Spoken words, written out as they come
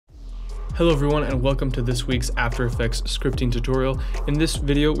Hello everyone and welcome to this week's After Effects scripting tutorial. In this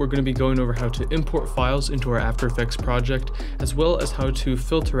video we're going to be going over how to import files into our After Effects project, as well as how to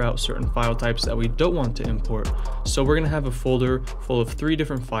filter out certain file types that we don't want to import. So we're going to have a folder full of 3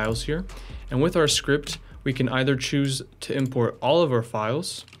 different files here, and with our script we can either choose to import all of our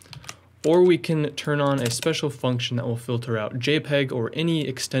files, or we can turn on a special function that will filter out JPEG or any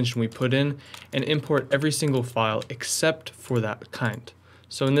extension we put in and import every single file except for that kind.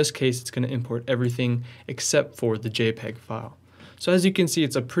 So in this case, it's going to import everything except for the JPEG file. So as you can see,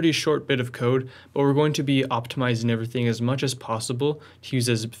 it's a pretty short bit of code, but we're going to be optimizing everything as much as possible to use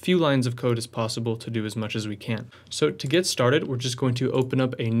as few lines of code as possible to do as much as we can. So to get started, we're just going to open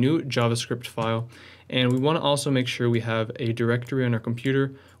up a new JavaScript file, and we want to also make sure we have a directory on our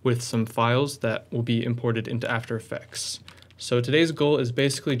computer with some files that will be imported into After Effects. So today's goal is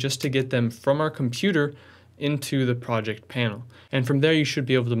basically just to get them from our computer into the project panel. And from there you should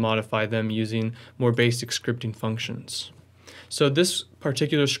be able to modify them using more basic scripting functions. So this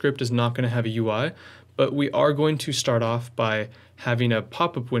particular script is not going to have a UI, but we are going to start off by having a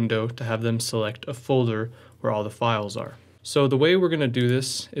pop-up window to have them select a folder where all the files are. So the way we're going to do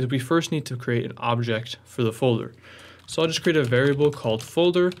this is we first need to create an object for the folder. So I'll just create a variable called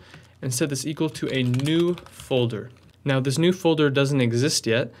folder and set this equal to a new folder. Now this new folder doesn't exist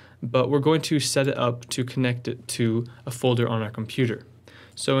yet, but we're going to set it up to connect it to a folder on our computer.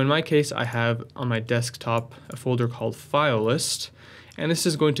 So in my case, I have on my desktop a folder called file list, and this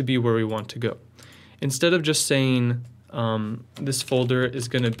is going to be where we want to go. Instead of just saying this folder is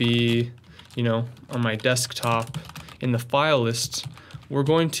going to be, on my desktop in the file list, we're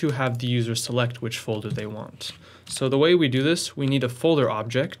going to have the user select which folder they want. So the way we do this, we need a folder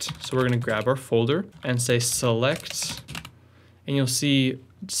object. So we're going to grab our folder and say select, and you'll see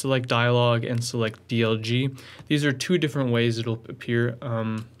select dialog and select DLG. These are 2 different ways it'll appear.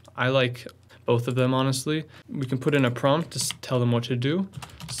 I like both of them, honestly. We can put in a prompt to tell them what to do.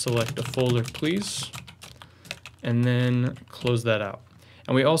 Select a folder, please, and then close that out.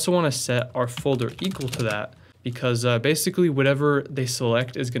 And we also want to set our folder equal to that, because basically whatever they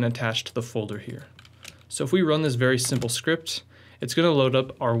select is going to attach to the folder here. So if we run this very simple script, it's going to load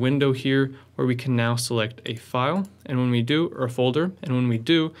up our window here where we can now select a file, and when we do, or a folder, and when we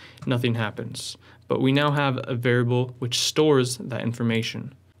do, nothing happens. But we now have a variable which stores that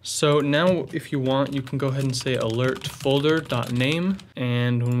information. So now if you want, you can go ahead and say alert folder.name,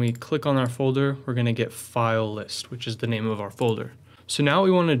 and when we click on our folder, we're going to get file list, which is the name of our folder. So now what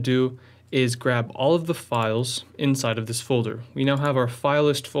we want to do is grab all of the files inside of this folder. We now have our file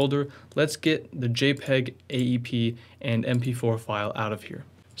list folder. Let's get the JPEG, AEP, and MP4 file out of here.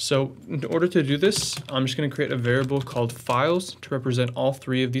 So in order to do this, I'm just going to create a variable called files to represent all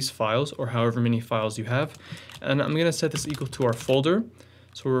 3 of these files, or however many files you have. And I'm going to set this equal to our folder.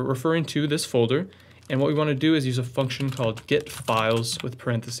 So we're referring to this folder. And what we want to do is use a function called getFiles with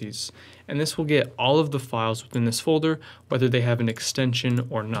parentheses. And this will get all of the files within this folder, whether they have an extension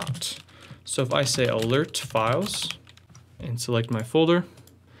or not. So if I say alert files and select my folder,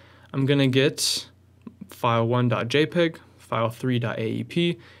 I'm going to get file1.jpg,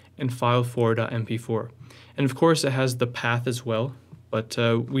 file3.aep, and file4.mp4. And of course it has the path as well, but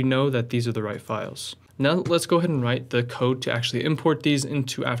we know that these are the right files. Now let's go ahead and write the code to actually import these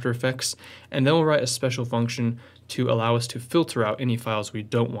into After Effects, and then we'll write a special function to allow us to filter out any files we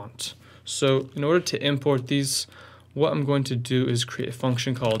don't want. So in order to import these, what I'm going to do is create a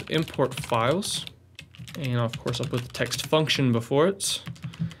function called import files, and of course I'll put the text function before it.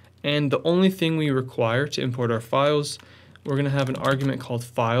 And the only thing we require to import our files, we're going to have an argument called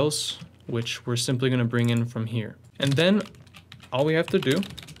files, which we're simply going to bring in from here. And then all we have to do,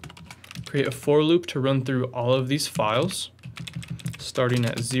 create a for loop to run through all of these files, starting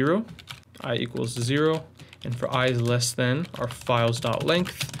at 0, I equals 0, and for I is less than our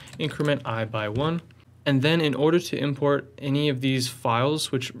files.length, increment I by 1. And then in order to import any of these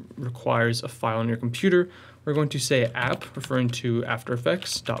files, which requires a file on your computer, we're going to say app, referring to After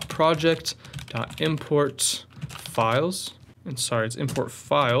Effects.project.import files. And sorry, it's import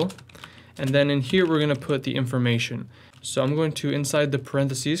file. And then in here, we're going to put the information. So I'm going to, inside the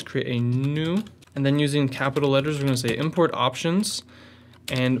parentheses, create a new, and then using capital letters, we're going to say import options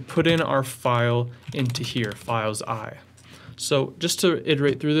and put in our file into here, files I. So just to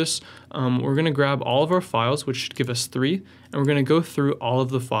iterate through this, we're going to grab all of our files, which should give us 3, and we're going to go through all of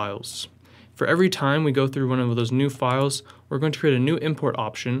the files. For every time we go through one of those new files, we're going to create a new import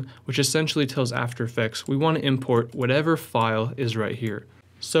option, which essentially tells After Effects we want to import whatever file is right here.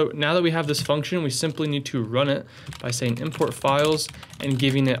 So now that we have this function, we simply need to run it by saying import files and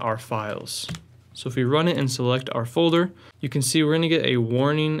giving it our files. So if we run it and select our folder, you can see we're going to get a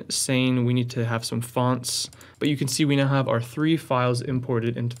warning saying we need to have some fonts, but you can see we now have our 3 files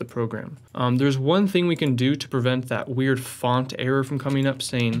imported into the program. There's one thing we can do to prevent that weird font error from coming up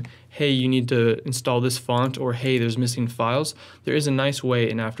saying, hey, you need to install this font, or hey, there's missing files. There is a nice way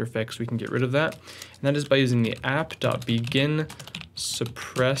in After Effects we can get rid of that, and that is by using the app.begin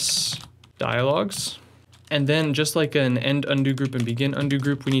suppress dialogues. And then just like an end undo group and begin undo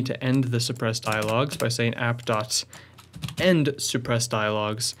group, we need to end the suppress dialogues by saying app.end suppress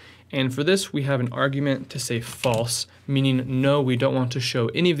dialogues. And for this, we have an argument to say false, meaning no, we don't want to show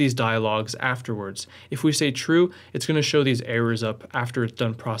any of these dialogues afterwards. If we say true, it's going to show these errors up after it's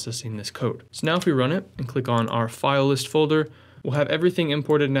done processing this code. So now if we run it and click on our file list folder, we'll have everything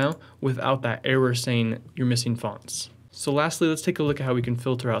imported now without that error saying you're missing fonts. So lastly, let's take a look at how we can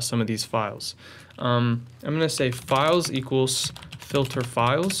filter out some of these files. I'm going to say files equals filter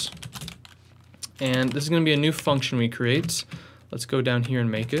files, and this is going to be a new function we create. Let's go down here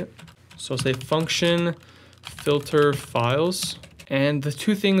and make it. So I'll say function filter files, and the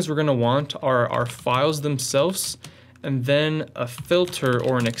 2 things we're going to want are our files themselves and then a filter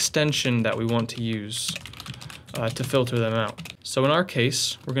or an extension that we want to use to filter them out. So in our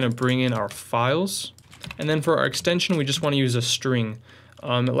case, we're going to bring in our files, and then for our extension, we just want to use a string.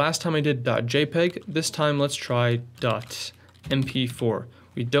 Last time I did .jpeg, this time let's try .mp4.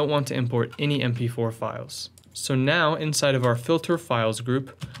 We don't want to import any MP4 files. So now inside of our filter files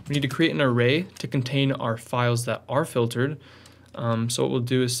group, we need to create an array to contain our files that are filtered. So what we'll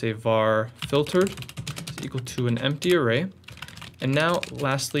do is say var filtered is equal to an empty array. And now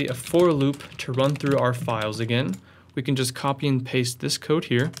lastly, a for loop to run through our files again. We can just copy and paste this code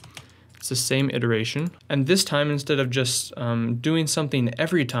here. It's the same iteration. And this time, instead of just doing something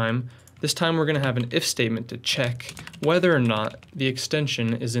every time, this time we're going to have an if statement to check whether or not the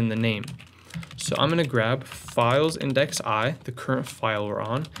extension is in the name. So I'm going to grab files index I, the current file we're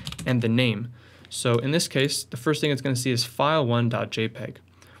on, and the name. So in this case, the first thing it's going to see is file1.jpg.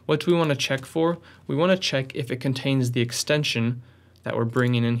 What do we want to check for? We want to check if it contains the extension that we're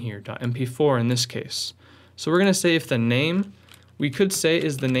bringing in here, .mp4 in this case. So we're going to say if the name, we could say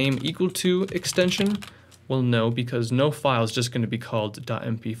is the name equal to extension? Well, no, because no file is just going to be called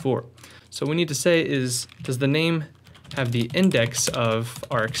 .mp4. So what we need to say is, does the name have the index of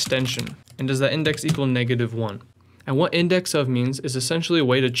our extension? And does that index equal -1? And what index of means is essentially a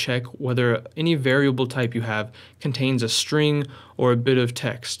way to check whether any variable type you have contains a string or a bit of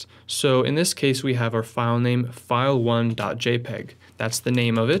text. So in this case, we have our file name file1.jpg. That's the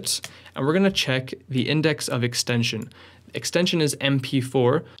name of it. And we're going to check the index of extension. Extension is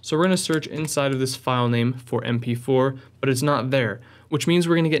MP4, so we're going to search inside of this file name for MP4, but it's not there, which means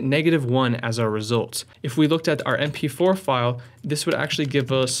we're going to get -1 as our result. If we looked at our MP4 file, this would actually give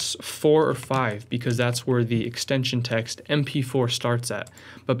us 4 or 5 because that's where the extension text MP4 starts at.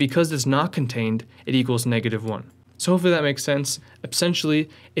 But because it's not contained, it equals -1. So hopefully that makes sense. Essentially,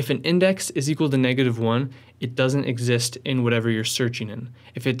 if an index is equal to -1, it doesn't exist in whatever you're searching in.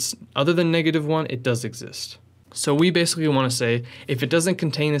 If it's other than -1, it does exist. So we basically want to say, if it doesn't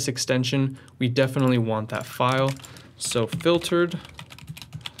contain this extension, we definitely want that file. So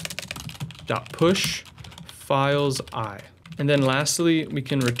filtered.push files I. And then lastly, we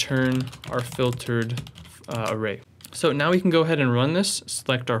can return our filtered array. So now we can go ahead and run this,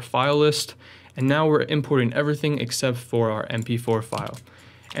 select our file list, and now we're importing everything except for our MP4 file.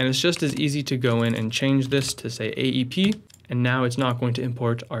 And it's just as easy to go in and change this to say AEP, and now it's not going to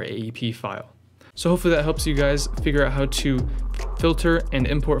import our AEP file. So hopefully that helps you guys figure out how to filter and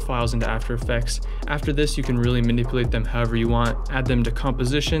import files into After Effects. After this, you can really manipulate them however you want, add them to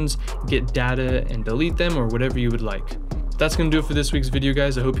compositions, get data and delete them, or whatever you would like. That's going to do it for this week's video,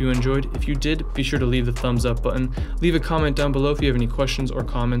 guys. I hope you enjoyed. If you did, be sure to leave the thumbs up button. Leave a comment down below if you have any questions or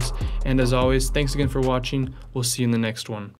comments. And as always, thanks again for watching. We'll see you in the next one.